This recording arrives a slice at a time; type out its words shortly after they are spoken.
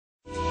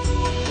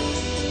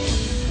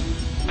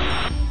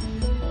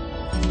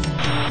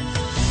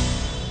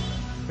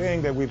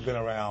Being that we've been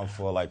around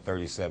for like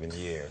 37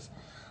 years,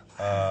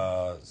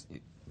 to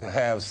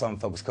have some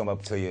folks come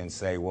up to you and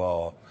say,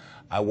 well,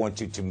 I want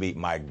you to meet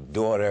my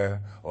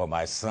daughter or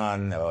my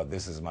son, or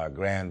this is my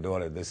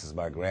granddaughter, this is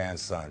my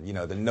grandson. You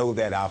know, to know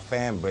that our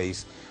fan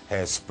base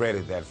has spread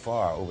it that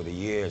far over the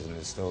years and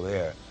it's still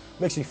there,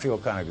 makes you feel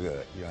kind of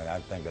good. You know, I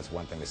think that's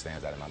one thing that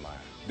stands out in my mind.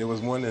 There was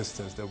one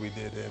instance that we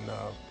did in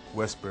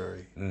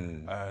Westbury,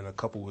 and a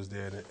couple was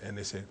there, and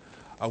they said,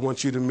 I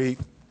want you to meet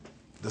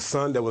the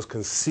son that was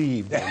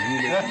conceived.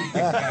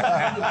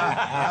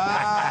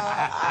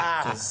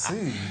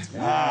 Conceived.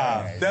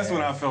 That's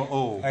when I felt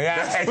old.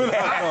 I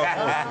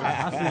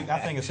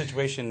think a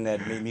situation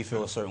that made me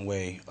feel a certain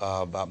way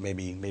about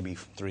maybe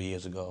 3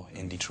 years ago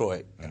in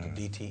Detroit at the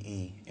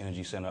DTE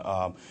Energy Center.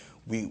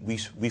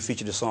 We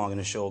featured a song in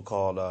a show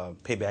called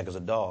 "Payback as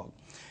a Dog,"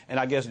 and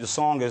I guess the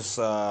song is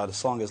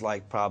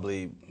like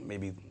probably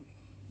maybe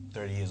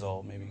 30 years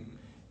old, maybe.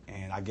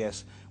 And I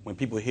guess when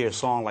people hear a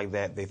song like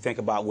that, they think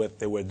about what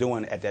they were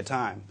doing at that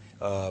time.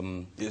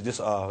 This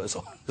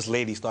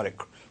lady started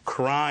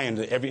crying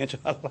every inch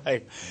of her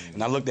life,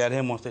 and I looked at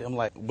him one day. I'm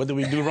like, "What did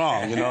we do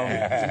wrong?" You know,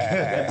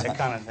 that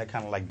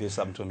kind of like did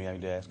something to me.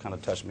 That kind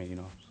of touched me, you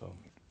know. So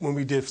when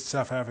we did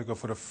South Africa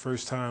for the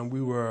first time,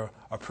 we were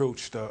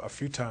approached a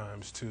few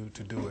times to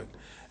do it,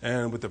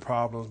 and with the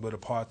problems with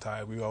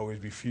apartheid, we always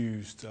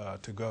refused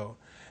to go.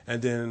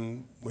 And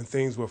then when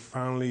things were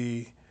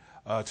finally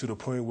to the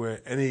point where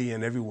any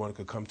and everyone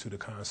could come to the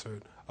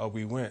concert,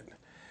 we went.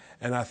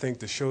 And I think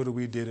the show that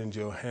we did in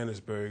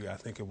Johannesburg, I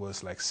think it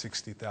was like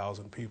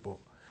 60,000 people.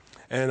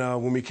 And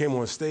when we came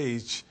on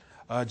stage,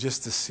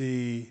 just to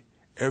see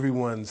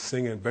everyone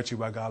singing Betchy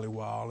by Golly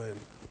Wow and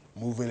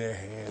moving their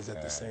hands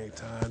at the same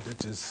time, that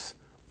just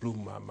blew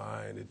my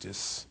mind.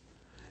 It's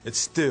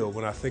still,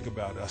 when I think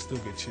about it, I still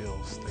get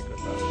chills thinking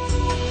about it.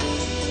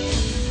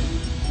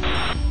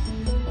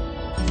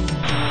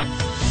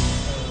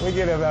 We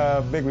get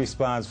a big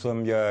response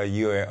from your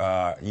You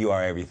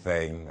Are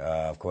Everything,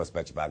 of course,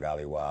 Betchy by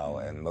Golly Wow,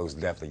 and most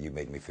definitely You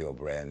Make Me Feel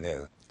Brand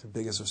New. The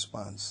biggest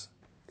response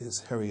is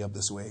Hurry Up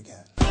This Way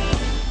Again.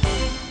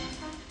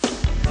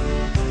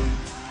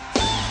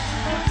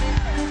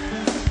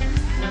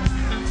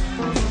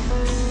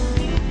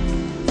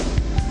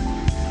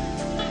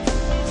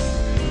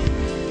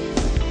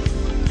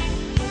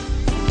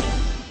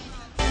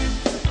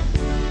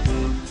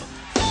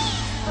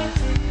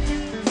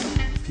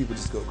 People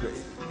just go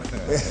crazy.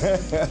 I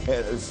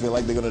feel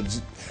like they're going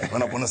to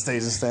run up on the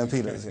stage and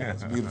stampede us. You know,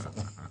 it's beautiful.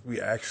 We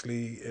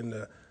actually, in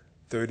the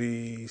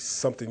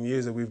 30-something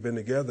years that we've been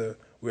together,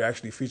 we're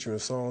actually featuring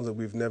songs that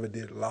we've never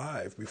did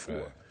live before.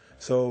 Right.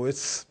 So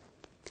it's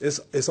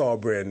all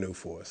brand new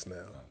for us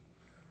now.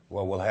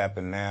 What will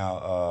happen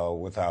now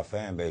with our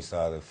fan base,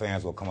 the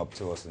fans will come up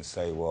to us and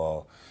say,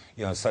 well,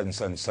 you know,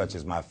 such and such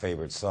is my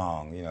favorite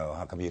song. You know,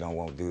 how come you don't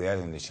want to do that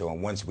in the show?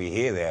 And once we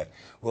hear that,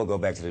 we'll go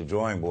back to the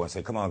drawing board and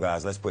say, come on,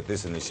 guys, let's put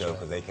this in the show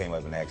because they came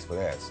up and asked for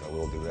that. So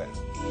we'll do that.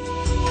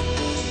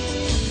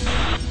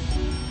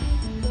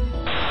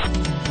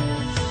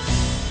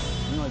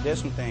 you know, there's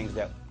some things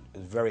that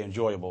is very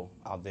enjoyable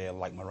out there,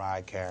 like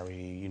Mariah Carey.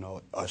 You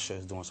know, Usher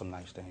is doing some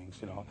nice things.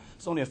 You know,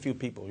 it's only a few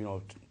people.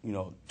 You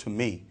know, to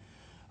me,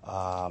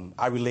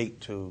 I relate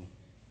to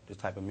this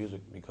type of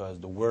music because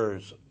the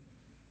words,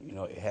 you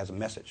know, it has a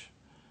message.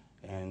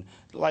 And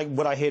like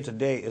what I hear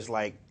today is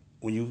like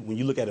when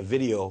you look at a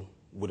video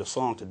with a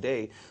song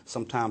today,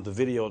 sometimes the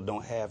video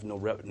don't have no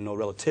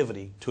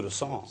relativity to the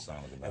song,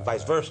 and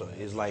vice versa.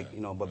 It's like, you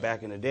know, but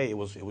back in the day it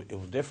was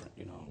different,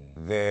 you know.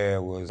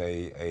 There was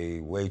a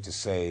way to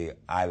say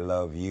I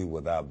love you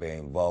without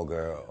being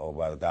vulgar or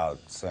without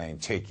saying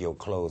take your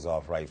clothes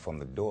off right from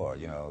the door.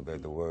 You know,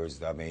 the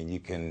words, I mean, you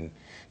can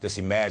just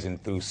imagine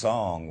through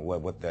song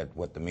what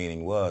the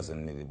meaning was,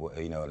 and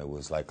you know, it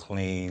was like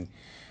clean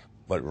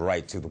but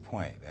right to the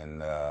point.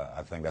 And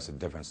I think that's the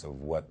difference of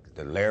what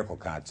the lyrical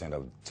content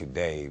of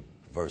today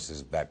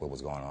versus back what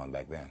was going on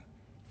back then.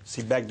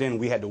 See, back then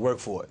we had to work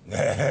for it.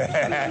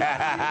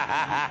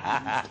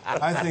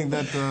 I think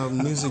that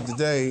music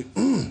today,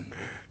 you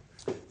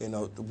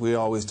know, we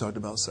always talked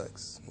about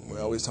sex. We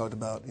always talked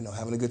about, you know,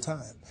 having a good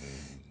time.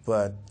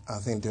 But I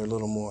think they're a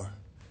little more,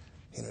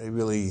 you know, they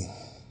really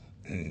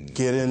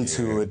get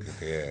into it,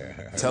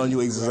 telling you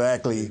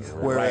exactly.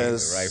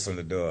 Whereas, right from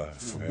the door.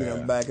 You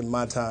know, back in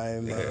my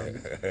time,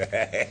 60s,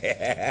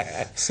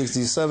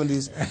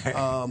 70s,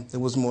 it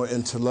was more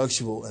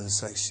intellectual and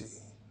sexy.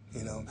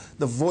 You know,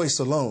 the voice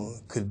alone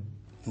could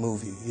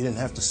move you. You didn't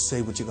have to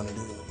say what you're going to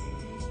do.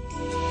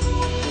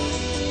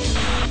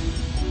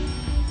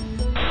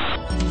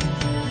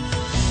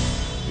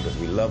 Because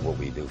we love what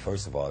we do,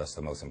 first of all, that's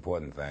the most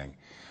important thing.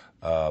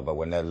 But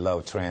when that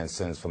love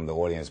transcends from the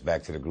audience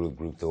back to the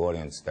group to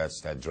audience,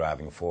 that's that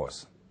driving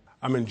force.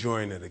 I'm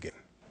enjoying it again.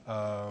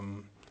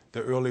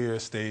 The earlier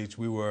stage,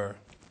 we were,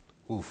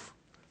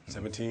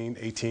 17,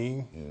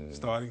 18,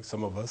 starting,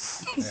 some of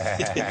us.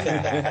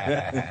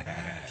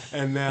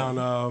 And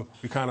now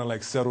we kind of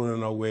like settled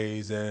in our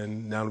ways,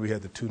 and now we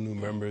have the 2 new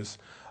members,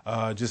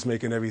 just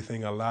making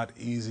everything a lot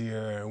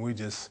easier, and we're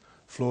just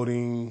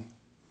floating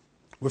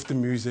with the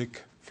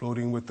music,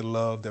 floating with the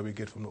love that we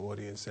get from the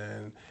audience,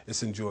 and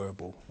it's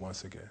enjoyable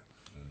once again.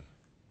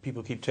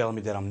 People keep telling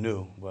me that I'm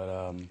new,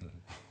 but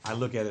I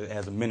look at it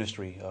as a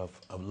ministry of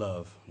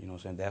love. You know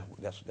what I'm saying?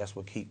 That's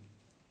what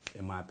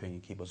in my opinion,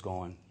 keep us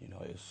going. You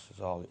know,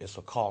 it's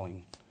a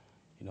calling.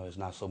 You know, it's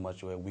not so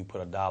much where we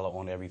put a dollar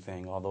on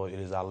everything, although it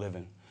is our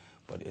living,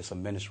 but it's a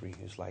ministry.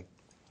 It's like,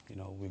 you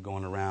know, we're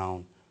going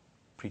around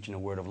preaching the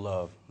word of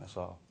love. That's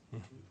all.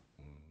 Mm-hmm.